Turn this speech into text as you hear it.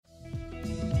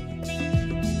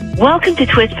Welcome to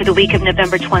Twist for the week of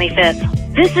November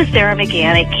 25th. This is Sarah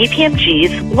McGann at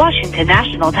KPMG's Washington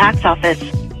National Tax Office.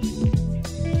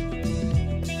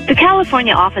 The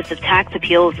California Office of Tax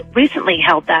Appeals recently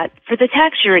held that, for the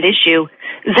tax year at issue,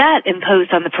 VAT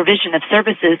imposed on the provision of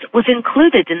services was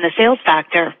included in the sales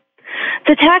factor.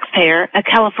 The taxpayer, a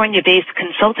California-based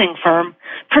consulting firm,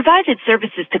 provided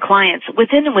services to clients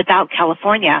within and without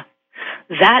California.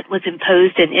 VAT was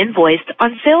imposed and invoiced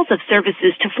on sales of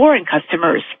services to foreign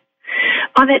customers.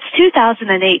 On its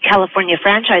 2008 California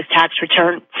franchise tax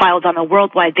return filed on a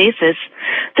worldwide basis,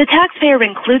 the taxpayer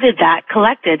included that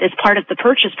collected as part of the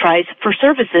purchase price for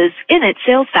services in its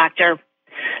sales factor.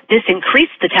 This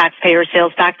increased the taxpayer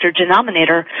sales factor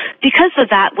denominator because the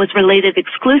VAT was related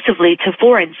exclusively to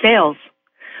foreign sales.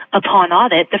 Upon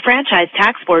audit, the Franchise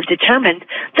Tax Board determined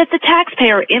that the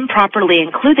taxpayer improperly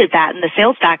included that in the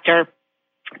sales factor.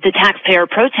 The taxpayer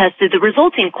protested the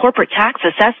resulting corporate tax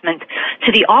assessment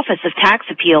to the Office of Tax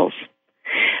Appeals.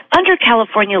 Under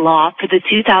California law for the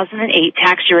 2008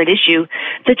 tax year at issue,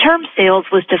 the term sales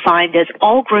was defined as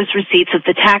all gross receipts of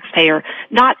the taxpayer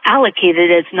not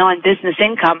allocated as non-business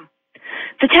income.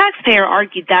 The taxpayer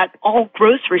argued that all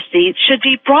gross receipts should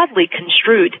be broadly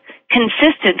construed,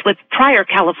 consistent with prior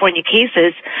California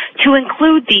cases, to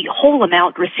include the whole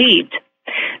amount received.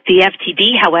 The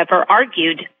FTB, however,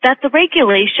 argued that the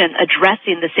regulation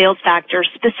addressing the sales factor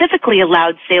specifically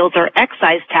allowed sales or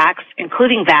excise tax,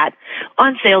 including VAT,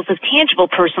 on sales of tangible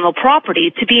personal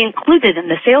property to be included in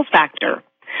the sales factor.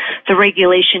 The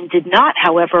regulation did not,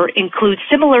 however, include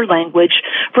similar language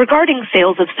regarding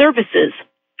sales of services,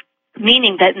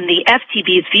 meaning that in the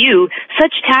FTB's view,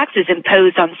 such taxes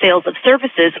imposed on sales of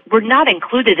services were not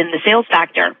included in the sales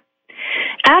factor.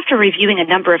 After reviewing a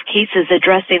number of cases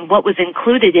addressing what was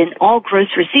included in all gross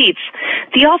receipts,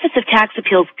 the Office of Tax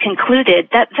Appeals concluded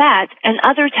that VAT and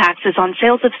other taxes on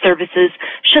sales of services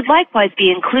should likewise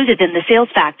be included in the sales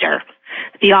factor.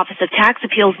 The Office of Tax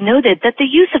Appeals noted that the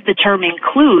use of the term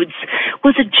includes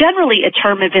was generally a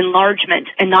term of enlargement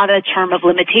and not a term of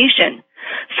limitation.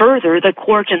 Further, the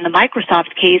court in the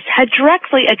Microsoft case had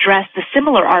directly addressed a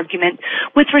similar argument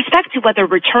with respect to whether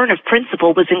return of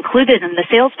principal was included in the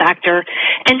sales factor,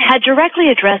 and had directly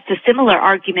addressed a similar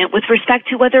argument with respect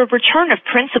to whether return of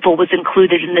principal was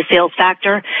included in the sales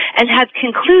factor, and had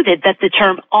concluded that the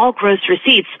term all gross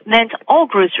receipts meant all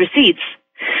gross receipts.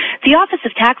 The Office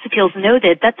of Tax Appeals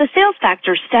noted that the sales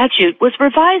factor statute was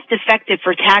revised effective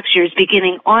for tax years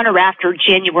beginning on or after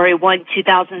January 1,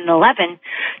 2011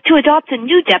 to adopt a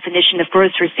new definition of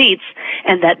gross receipts,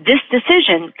 and that this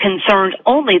decision concerned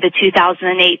only the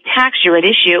 2008 tax year at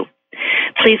issue.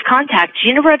 Please contact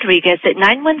Gina Rodriguez at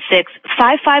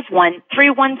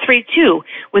 916-551-3132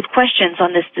 with questions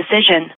on this decision.